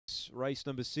race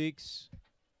number 6.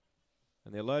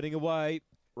 And they're loading away.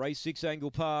 Race 6,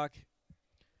 Angle-Park.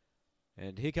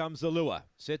 And here comes the lure.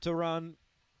 Set to run.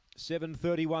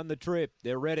 7:31 the trip.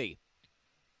 They're ready.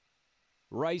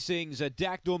 Racing's a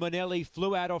Dactyl Manelli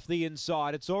flew out off the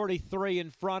inside. It's already 3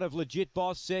 in front of Legit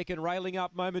Boss second, railing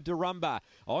up Moment to Rumba.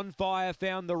 On Fire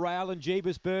found the rail and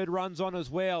Jeebus Bird runs on as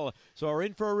well. So we're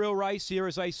in for a real race here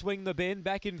as they swing the bend.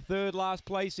 Back in third, last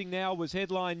placing now was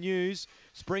Headline News.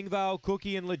 Springvale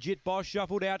Cookie and Legit Boss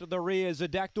shuffled out to the rear.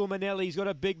 Dactyl Manelli's got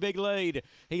a big lead.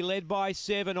 He led by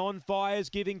 7. On Fire's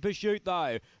giving pursuit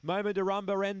though. Moment to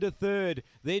Rumba and to third.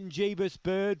 Then Jeebus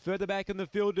Bird further back in the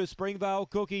field to Springvale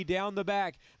Cookie down the back.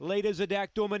 Leaders are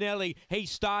Dactyl Manelli. He's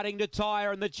starting to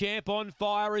tire and the champ On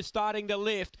Fire is starting to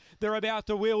lift. They're about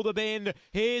to wheel the bend.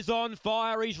 Here's On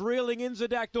Fire. He's reeling in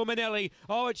Dactyl Manelli.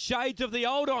 Oh, it's shades of the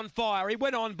old On Fire. He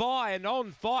went on by and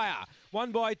On Fire.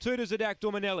 1 by 2 to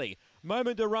Dactyl Manelli.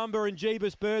 Moment to Rumba and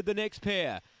Jeebus Bird, the next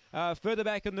pair. Further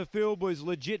back in the field was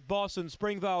Legit Boss and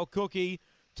Springvale Cookie.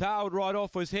 Tailed right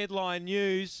off was Headline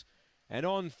News. And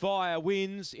On Fire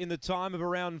wins in the time of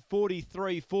around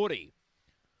 43:40.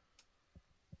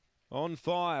 On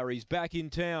Fire, he's back in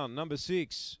town, number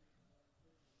 6.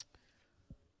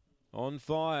 On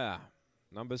Fire,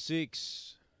 number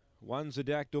 6. 1's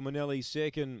Dactyl Manelli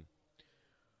second.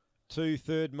 2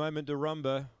 third, Moment to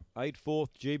Rumba. 8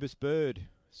 fourth, Jeebus Bird.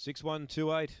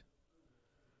 6128.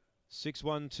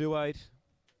 6128.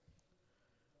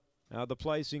 The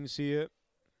placings here.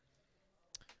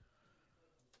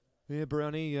 Yeah,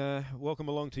 Brownie, welcome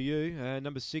along to you.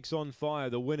 Number 6, On Fire,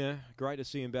 the winner. Great to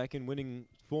see him back in winning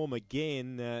form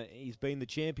again. He's been the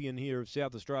champion here of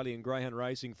South Australian greyhound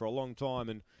racing for a long time,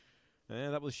 and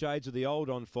that was shades of the old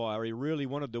On Fire. He really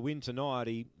wanted to win tonight.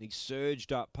 He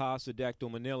surged up past the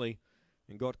Dactyl Manelli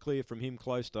and got clear from him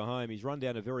close to home. He's run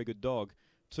down a very good dog.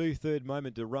 2 third,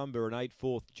 Moment to Rumba, and 8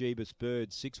 fourth, Jeebus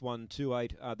Bird.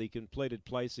 6128 are the completed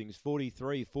placings.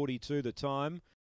 43:42 the time.